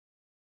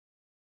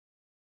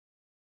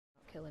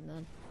kill him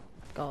then.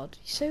 God,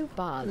 he's so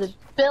bad. The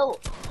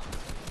built.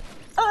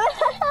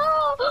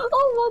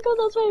 Oh my god,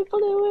 that's very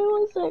funny.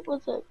 Wait,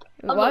 one sec.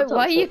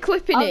 Why are you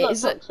clipping I'm it? not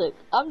Is it? toxic.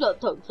 I'm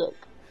not toxic.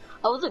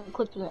 I wasn't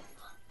clipping it.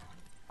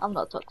 I'm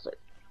not toxic.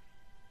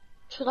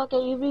 Should I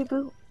get you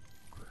reboot?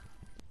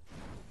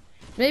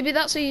 Maybe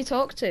that's who you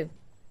talk to.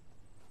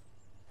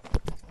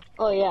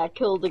 Oh yeah, I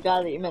killed the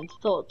guy that you meant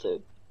to talk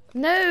to.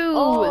 No!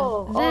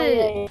 Oh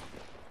yeah.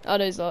 Oh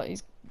no, he's not.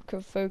 He's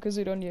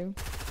focusing on you.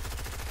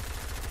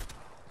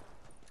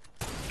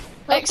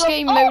 X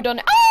game mode on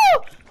it.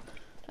 Oh!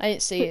 I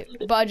didn't see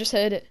it, but I just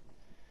heard it.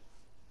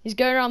 He's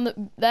going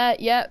around there.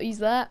 Yeah, he's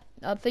there.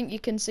 I think you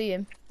can see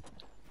him.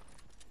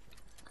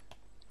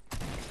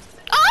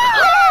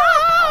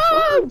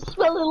 Oh!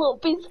 Smelly little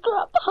piece of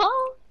crap,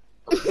 huh?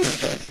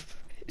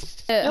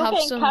 You're have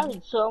getting some...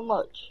 carried so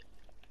much.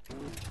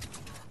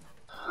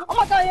 Oh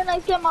my god, you're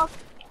nice game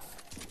off.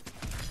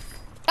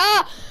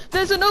 Ah!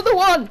 There's another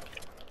one!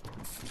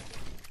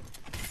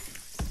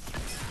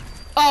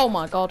 Oh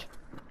my god.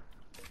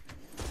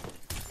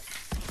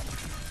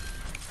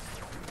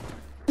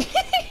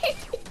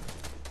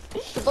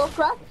 They're both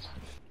cracked.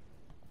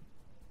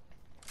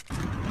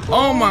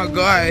 Oh my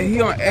god,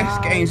 he on X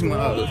Games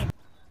mode.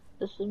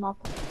 This is my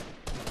point.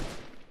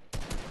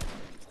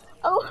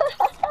 Oh,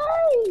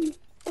 hey!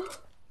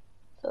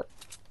 So,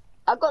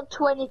 I got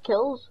 20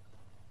 kills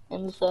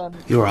in this.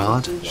 You're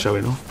hard,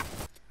 showing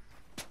off.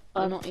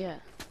 Not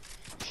yet.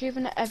 Do you have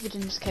an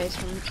evidence case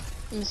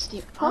from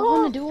Misty? I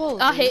want to do all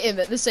of I these. hit him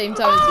at the same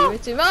time as you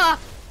hit him. Ah!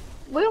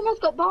 We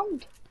almost got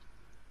bombed.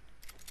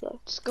 So.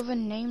 Discover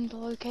named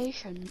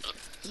location.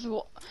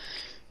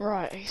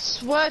 Right, I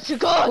swear to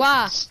God!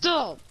 Wow.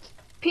 Stop!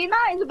 P9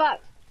 is back.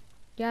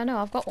 Yeah, I know,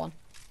 I've got one.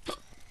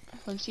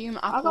 Consume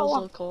got apples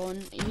one. or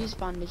corn. Use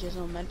bandages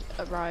or med.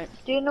 Right.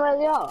 Do you know where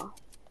they are?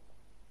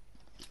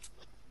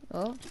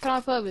 Oh, Can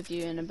I play with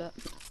you in a bit?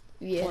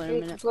 yeah. Or in a You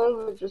minute. can play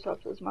with it just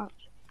after this match.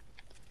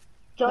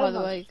 Join By the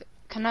us. way,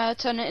 can I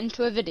turn it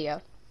into a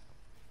video?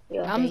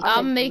 Yeah,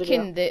 I'm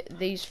making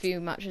these few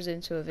matches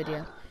into a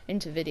video.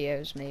 Into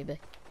videos, maybe.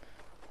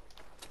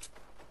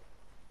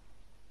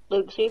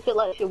 Luke, see if it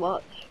lets you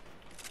watch.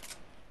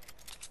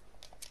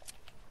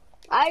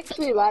 I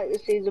actually like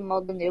this season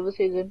more than the other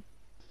season.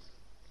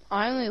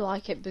 I only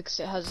like it because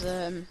it has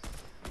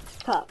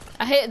Cut.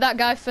 I hit that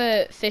guy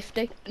for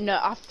 50. No,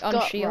 I On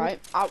forgot. shield. Right,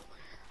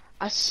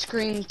 I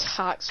screamed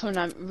tax when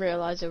I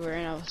realised they were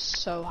in. I was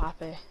so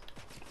happy.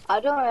 I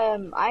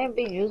don't. I ain't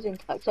been using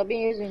tax. I've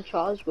been using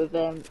charge with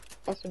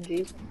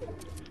SMGs.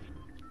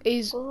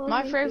 He's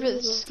My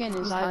favourite skin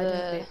is hiding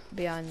either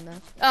behind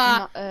there.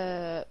 Ah!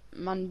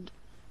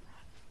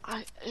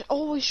 I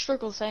always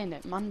struggle saying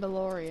it.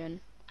 Mandalorian.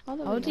 How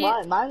do you?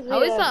 Why? Mine's the,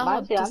 How is that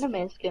mine's the hard to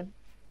anime skin.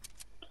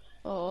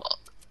 Or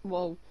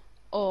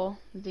or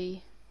the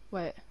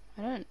wait.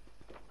 I don't.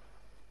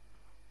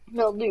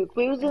 No, Luke,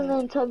 we was in an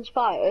intense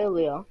fight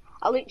earlier.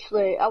 I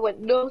went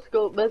no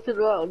scope messing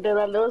around, then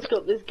I no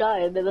scoped this guy,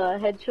 and then I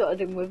headshotted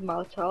him with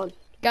my charge.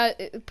 Guy,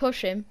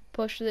 push him.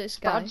 Push this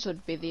guy. Brad's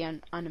would be the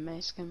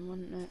anime skin,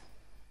 wouldn't it?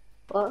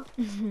 What?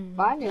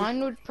 Mine is.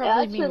 Mine would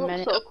probably be actually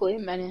looks so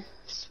clean.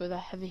 Menace with a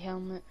heavy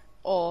helmet,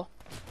 or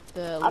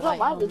the I don't light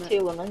like the helmet.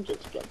 tier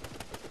 100 skin.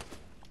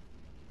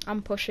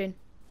 I'm pushing.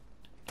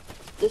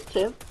 There's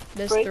two.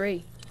 There's Three.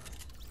 3.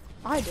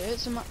 I do.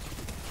 It's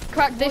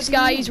Crack this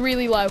guy. He's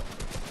really low.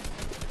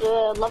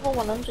 The level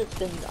 100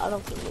 skin, I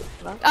don't think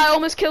it's nice. I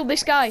almost killed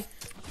this guy.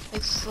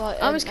 It's like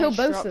I almost killed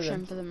both of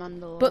them. For the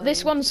Mandalorian. But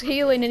this one's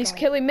healing and he's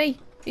killing me.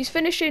 He's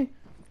finishing.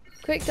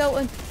 Quick,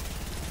 Dalton.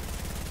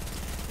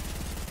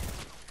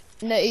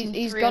 No,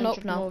 he's gone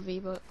up now. More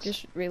V-Bucks.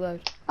 Just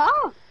reload.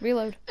 Ah!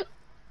 Reload.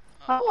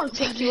 I want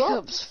to pick you up.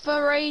 Hiccups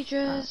for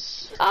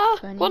ages. Ah,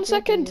 20 1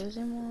 second. videos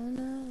in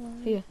 1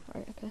 hour. Here,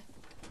 right, okay.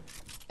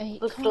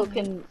 8 We're stuck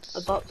in comments.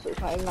 a box that's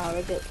not even our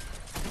edit.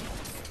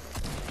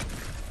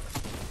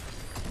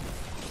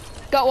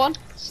 Got one.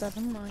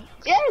 7 likes.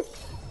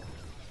 Yes!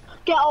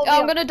 Get over Oh, I'm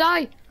here. gonna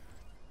die.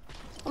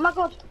 Oh my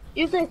god,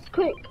 use this,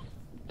 quick.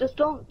 Just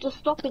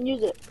stop and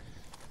use it.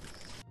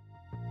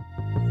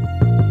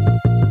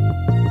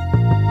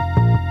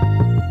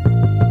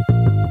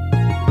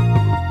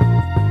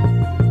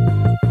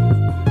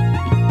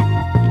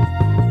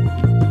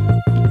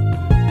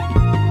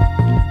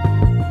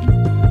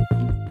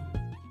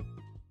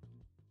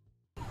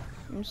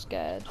 I'm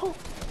scared. Oh.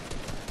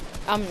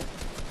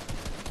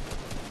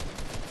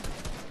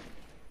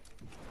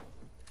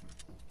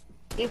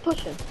 You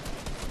pushing?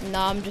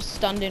 Nah, I'm just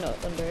standing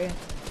up under here.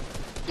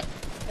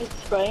 It's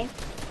spraying.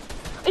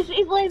 It's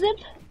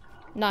lasered.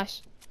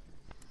 Nice.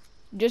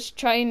 Just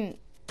try and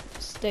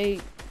stay.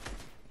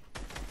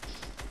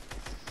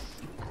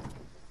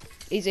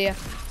 He's here.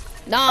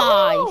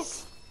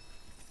 Nice.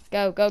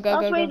 Go, go, go,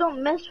 That's go, why you go.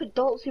 don't mess with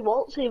Daltzy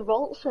Waltzy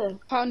Waltzy.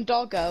 Found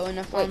Doggo and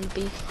I found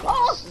Beef.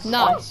 Oh!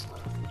 Nice.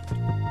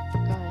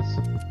 Guys.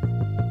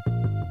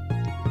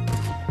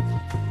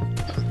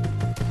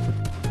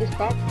 It's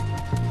back.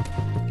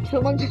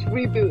 Someone just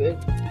rebooted.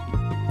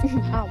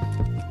 How?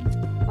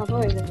 I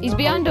don't even know. He's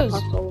behind how us.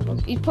 past all of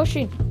us. He's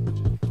pushing.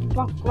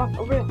 Come on,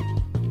 over here.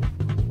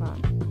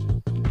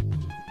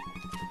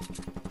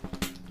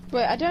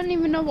 Wait, I don't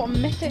even know what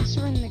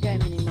mythics are in the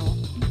game anymore.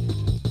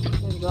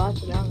 Maybe do I,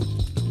 to be honest.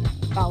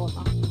 I won't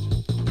know.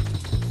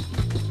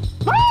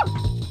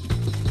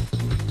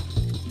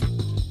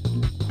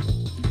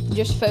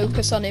 Just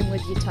focus on him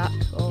with your tack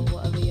or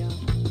whatever you are.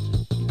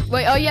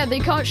 Wait, oh yeah, they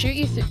can't shoot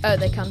you through. Oh,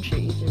 they can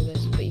shoot you through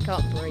this, but you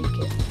can't break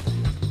it.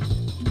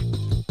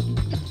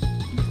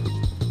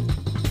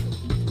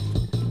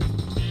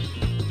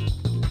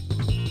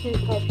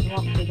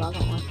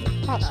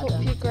 That's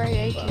what your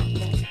grey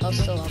 80 I'll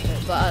still have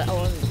it, but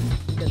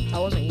I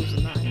wasn't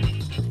using that anyway.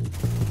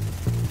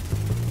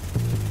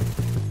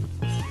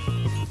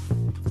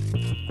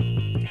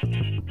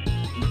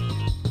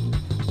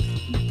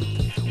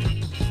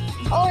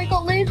 Oh, I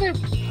got laser!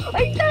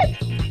 I'm dead!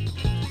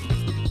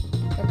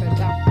 Okay,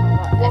 down.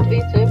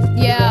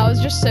 1v2. Yeah, I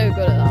was just so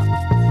good at that.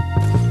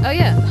 Oh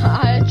yeah.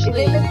 I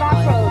actually. He's in the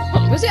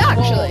macros. Was it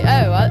actually?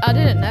 Oh, I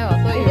didn't know.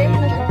 I thought you He's in the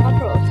were.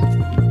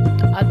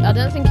 macros. I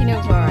don't think he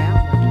knows where I am.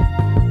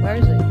 Then. Where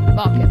is he?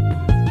 Mark him.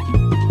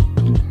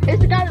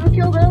 It's the guy that we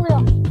killed earlier.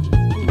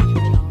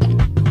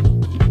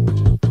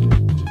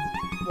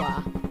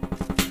 Wow.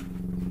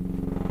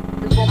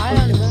 There's one I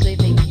pushing honestly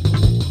think.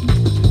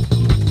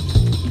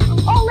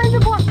 Oh,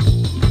 laser one!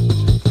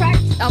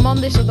 Cracked. I'm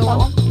on this other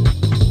one.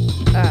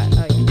 Alright,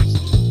 oh yeah.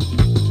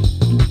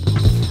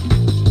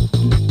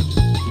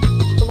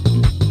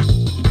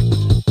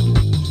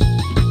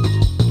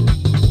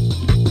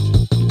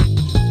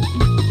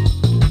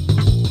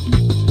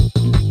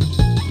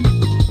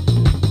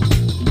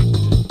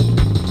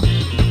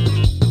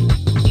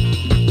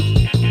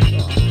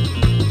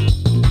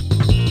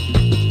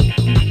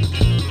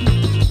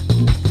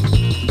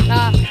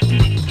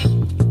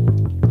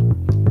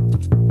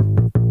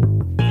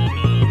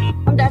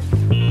 I'm dead.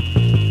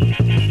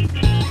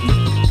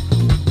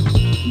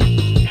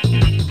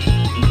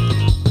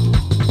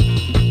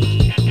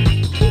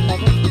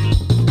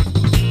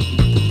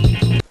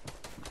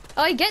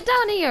 Oh, get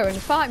down here and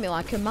fight me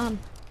like a man.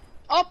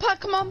 Oh, Pat,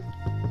 come on.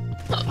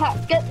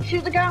 Pat,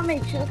 shoot the guy on me,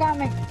 shoot the guy on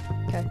me.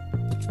 Okay.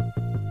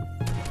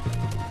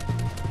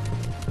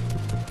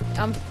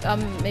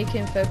 I'm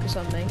making focus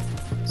on me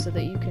so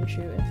that you can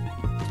shoot him.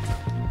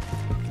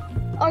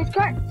 Oh, he's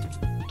cracked.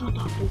 Don't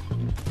die,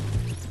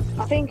 please.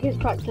 I think he's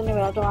cracked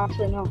anyway, I don't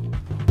actually know.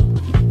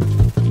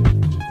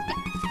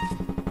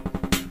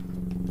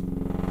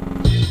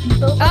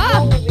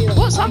 Ah!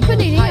 What's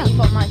happening Right, here? you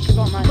got match, you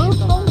got match, you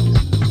got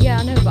match. Yeah,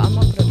 I know, but I'm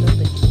not good at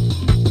building.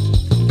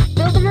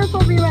 Build the roof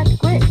over your head,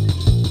 quick.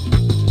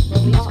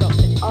 Well, he's got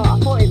finished. Oh, I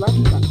thought he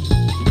left that.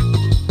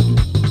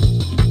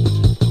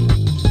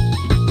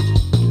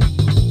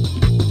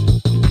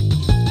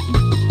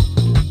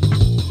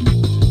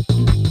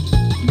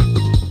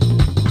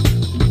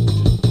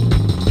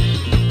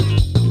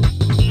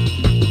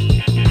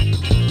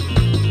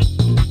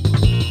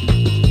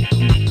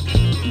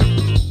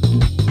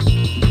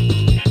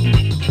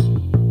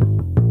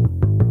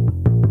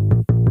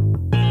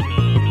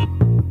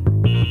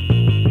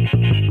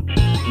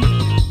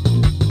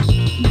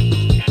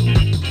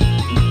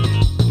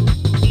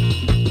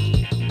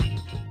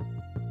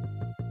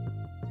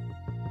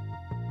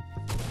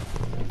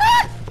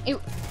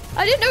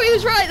 I didn't know he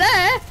was right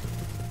there!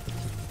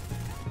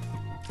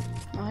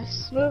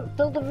 Nice.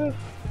 Build the roof.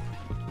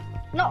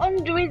 Not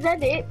under his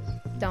edits.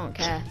 Don't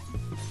care.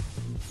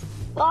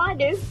 Well, I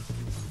do.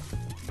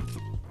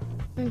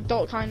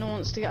 Dot kinda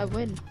wants to get a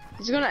win.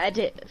 He's gonna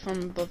edit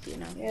from above, you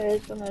know. Yeah,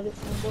 he's gonna edit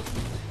from above.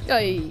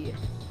 Hey!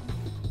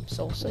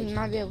 So you Saucy.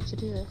 might be able to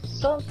do this.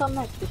 Don't stand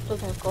next to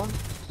stuff I've gone.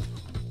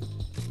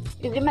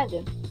 Is he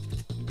medding?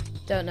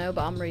 Don't know,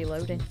 but I'm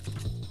reloading.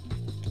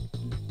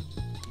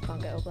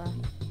 Can't get up there.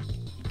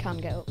 Can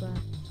get up there.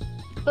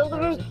 Build the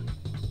Where is roof.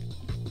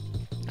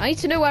 he? I need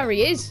to know where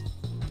he is.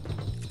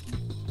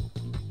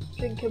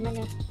 Drink a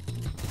minute.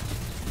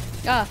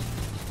 Ah.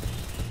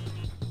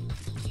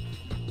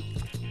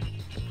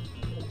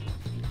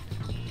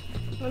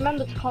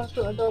 Remember to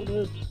constantly build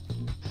roofs.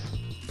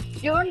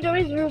 You're under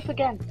his roof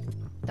again.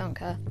 Don't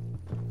care.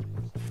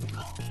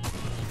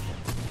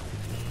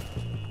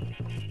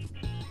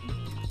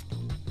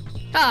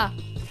 Ah.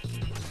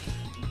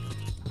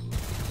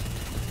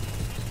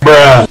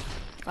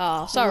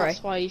 Oh, sorry.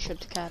 That's why you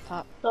should care,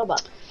 Pat. So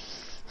bad.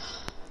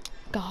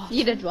 God.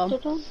 You did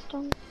well.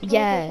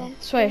 Yeah,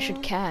 that's why I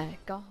should care.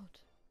 God.